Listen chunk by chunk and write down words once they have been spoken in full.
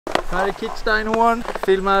Här är Kitzsteinhorn,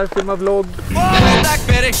 filmar vlogg.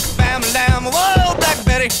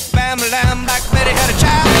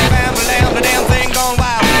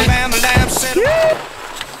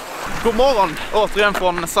 God morgon, återigen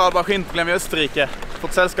från Söderberg i Österrike.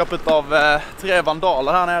 Fått sällskapet av 3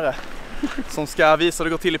 vandaler här nere som ska visa hur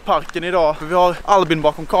det går till i parken idag. Vi har Albin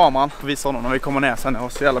bakom kameran och visar honom när vi kommer ner sen. Jag har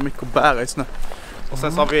så jävla mycket att bära just nu. Och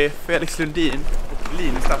sen så har vi Felix Lundin och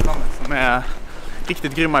Linus där framme som är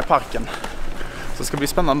riktigt grymma i parken. Så det ska bli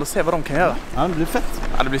spännande att se vad de kan göra. Ja, det blir fett.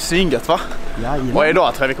 Ja, det blir svingött va? Jajamän. Och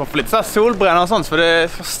idag tror jag vi kommer få lite så här solbränna och sånt för det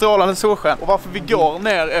är strålande solsken. Och varför vi går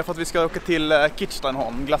ner är för att vi ska åka till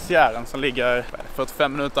Kitzsteinhorn, glaciären som ligger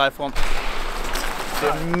 45 minuter härifrån. Det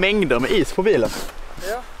är mängder med is på bilen.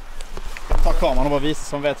 Ja. Ta kameran och bara visa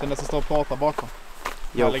som vet vem det som står och pratar bakom.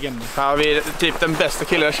 Jo. Här har vi typ den bästa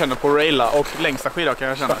killen jag känner på raila och längsta skidor kan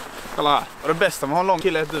jag känna. Kolla här. Och det bästa med att ha en lång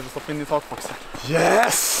kille är att du får stoppa in i takboxen.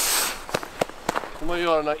 Yes! Kommer man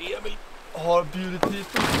göra när Emil har bjudit hit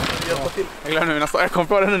och hjälpa till. Jag glömde nu jag kom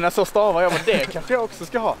på det nu när jag så stavar. Jag bara, det kanske jag också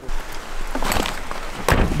ska ha.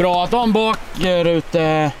 Bra att de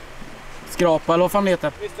bakrute skrapa eller vad fan det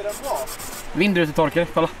heter. Visst är det bra? Vindrutetorkare,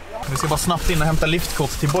 kolla. Vi ska bara snabbt in och hämta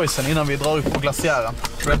liftkort till boysen innan vi drar upp på glaciären.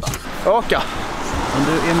 Shredda. Åka! Men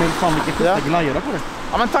du Emil, fan vilka skjuta glajer på det.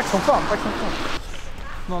 Ja men tack som fan,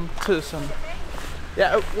 Någon 1000.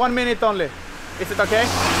 Yeah, 1 minute only. Is it okay?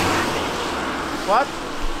 What?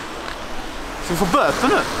 Så vi får böter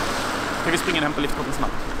nu? Ska vi springa och hämta liftkorten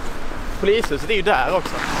snabbt? Polishuset är ju där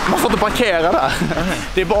också. Man får inte parkera där.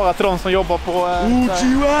 Det är bara till de som jobbar på...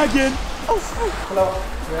 Wagen! Hello.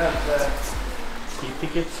 We have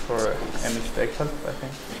tickets for Emil Stegfeldt, I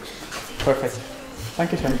think. Perfect. Tack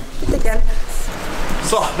så mycket.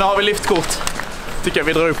 Så, nu har vi liftkort. Tycker jag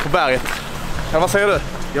vi drar upp på berget. Ja, vad säger du?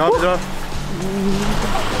 Ja, vi drar.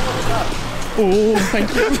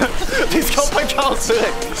 Thank you. Vi skapar kaos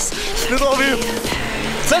direkt. Nu drar vi upp.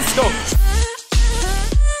 Let's go!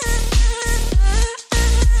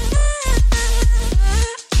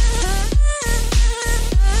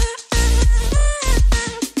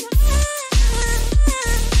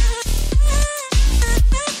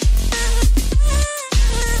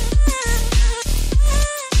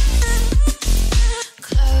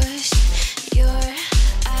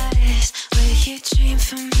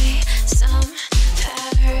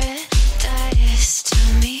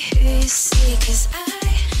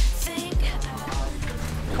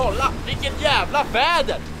 Kolla, vilket jävla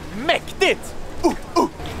väder! Mäktigt!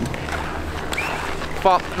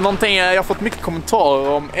 Fan, någonting jag har fått mycket kommentarer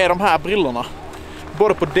om är de här brillorna.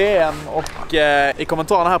 Både på DN och i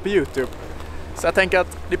kommentarerna här på YouTube. Så jag tänker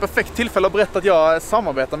att det är perfekt tillfälle att berätta att jag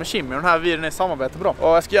samarbetar med Chimi och den här videon är samarbete med dem. Och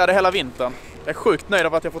jag ska göra det hela vintern. Jag är sjukt nöjd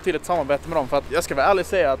av att jag får till ett samarbete med dem för att jag ska vara ärlig och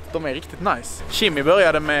säga att de är riktigt nice. Chimi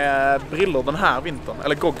började med brillor den här vintern,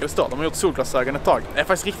 eller goggles då. De har gjort solglasögonen ett tag. Jag är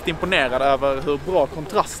faktiskt riktigt imponerad över hur bra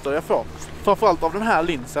kontraster jag får. Framförallt av den här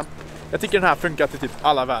linsen. Jag tycker den här funkar till typ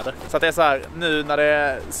alla väder. Så att det är så här, nu när det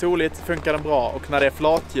är soligt funkar den bra och när det är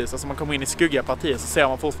flatljus, alltså man kommer in i skuggiga partier så ser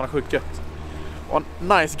man fortfarande sjukt gött. Och en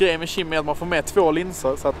nice grej med Chimi är att man får med 2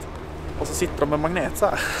 linser så att, och så sitter de med magnet så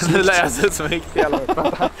här. Nu lär jag se ut som en riktig jävla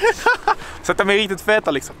så att de är riktigt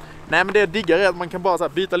feta liksom. Nej men det jag diggar är att man kan bara så här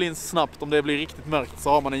byta lins snabbt om det blir riktigt mörkt så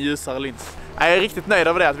har man en ljusare lins. Jag är riktigt nöjd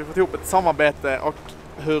över det att vi fått ihop ett samarbete och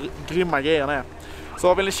hur grymma grejerna är.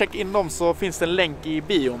 Så vill ni checka in dem så finns det en länk i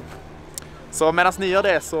bion. Så medan ni gör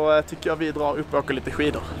det så tycker jag vi drar upp och åker lite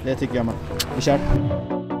skidor. Det tycker jag med. Vi kör.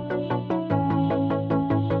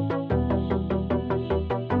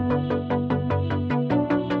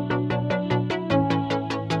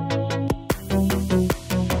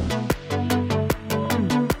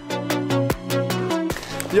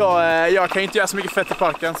 Jag kan inte göra så mycket fett i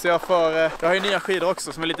parken så jag har ju nya skidor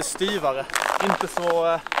också som är lite styvare. Inte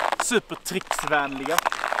så supertricksvänliga.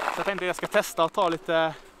 Så jag tänkte att jag ska testa att ta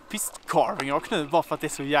lite pistcarving och nu bara för att det är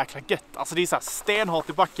så jäkla gött. Alltså det är så här stenhårt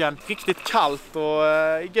i backen, riktigt kallt och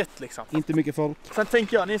gött liksom. Inte mycket folk. Sen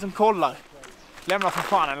tänker jag, ni som kollar, lämna för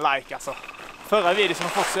fan en like alltså. Förra videon som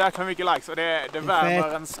har fått så jäkla mycket likes och det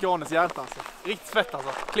värmer en Skånes hjärta alltså. Riktigt fett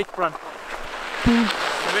alltså. Klick på den.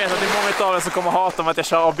 Jag vet att det är många av er som kommer hata om att jag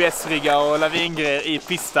kör ABS-riggar och lavingrejer i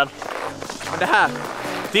pisten. Men det här,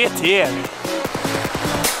 det är till er.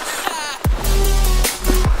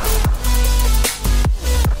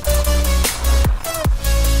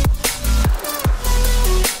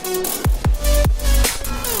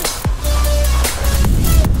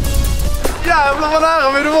 Jävlar vad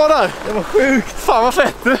nära vi du var där. Det var sjukt. Fan vad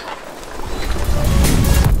fett du.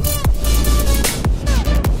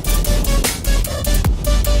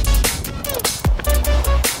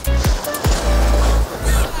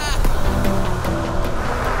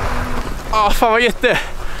 Fan vad gött det.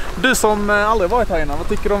 Du som aldrig varit här innan, vad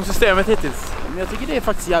tycker du om systemet hittills? Men jag tycker det är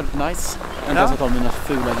faktiskt jävligt nice. Jag ska ta mina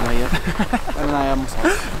fula grejer. Eller nej, jag måste ha.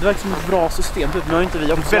 Det verkar som ett bra system typ. Nu har inte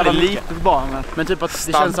vi också väldigt litet bara. Men typ att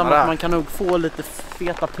det känns som att man kan nog få lite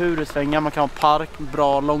feta pudersvängar. Man kan ha park,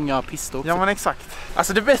 bra långa pistor också. Ja men exakt.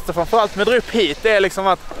 Alltså det bästa framförallt med att dra upp hit, det är liksom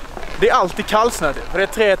att det är alltid kallsnö, för det är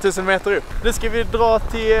 3000 meter upp. Nu ska vi dra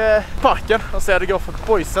till parken och se att det går för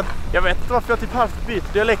boysen. Jag vet inte varför jag typ halvt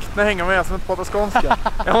byter dialekt när jag hänger med er som inte pratar skånska.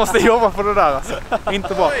 Jag måste jobba på det där alltså.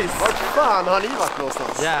 Inte bra. Vart fan har ni varit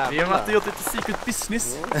någonstans? Vi har varit och gjort lite secret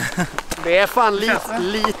business. Det är fan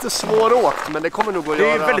lite svåråkt, men det kommer nog att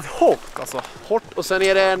göra. Det är väldigt hårt alltså. Hårt, och sen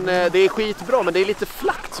är det är skitbra, men det är lite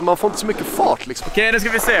flackt så man får inte så mycket fart liksom. Okej, nu ska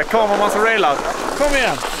vi se. Kameran som railar. Kom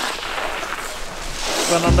igen!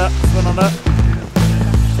 Spännande, spännande.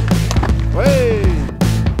 Hey!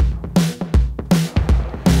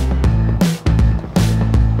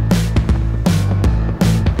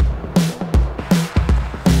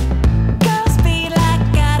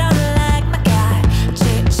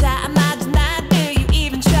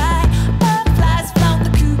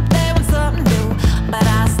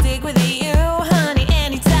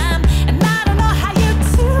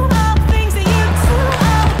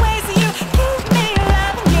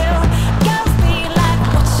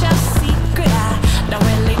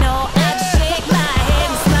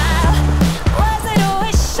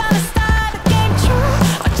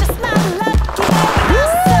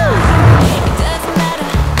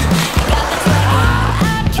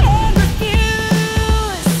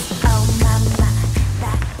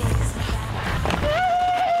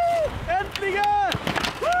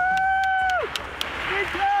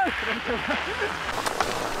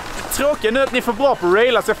 Tråkigt nu att ni är för bra på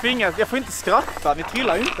raila så jag får inte skratta, ni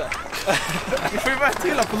trillar ju inte. Ni får ju bara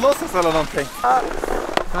trilla på låtsas eller någonting.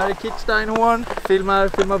 Här är Kitzsteinhorn,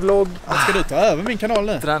 filmar vlogg. Ska du ta över min kanal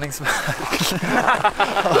nu? Träningsverk.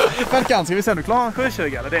 Ska vi se om du klarar en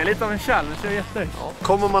 720 eller? Det är lite av en challenge, det är jättehögt. Ja.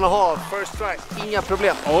 Kommer man att ha first try, inga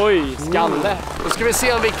problem. Oj, skalle. Då ska vi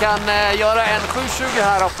se om vi kan göra en 720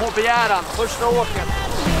 här på begäran, första åken.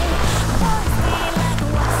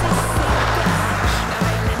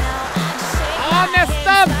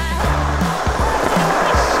 Nästan!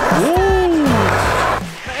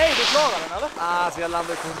 Nej, du klarar den eller? Så jag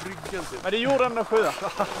landade på ryggen typ. Men det gjorde den 7.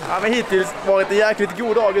 Ja, men hittills varit en jäkligt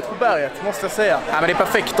god dag ut på berget, måste jag säga. Ja, men det är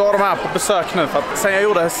perfekt att ha de här på besök nu, för att sen jag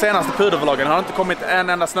gjorde senaste pudervloggen har det inte kommit en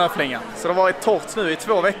enda snöflinga. Så det har varit torrt nu i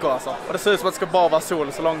 2 veckor alltså. Och det ser ut som att det ska bara vara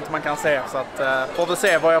sol så långt man kan se. Så att får vi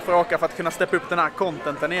se vad jag får åka för att kunna steppa upp den här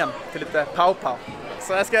contenten igen till lite pow.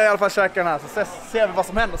 Så jag ska i alla fall käka den här, så ser vi vad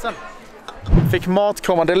som händer sen. Fick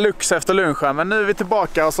matkomma deluxe efter lunchen, men nu är vi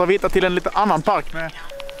tillbaka och så har vi hittat till en lite annan park med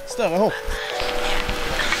större hopp.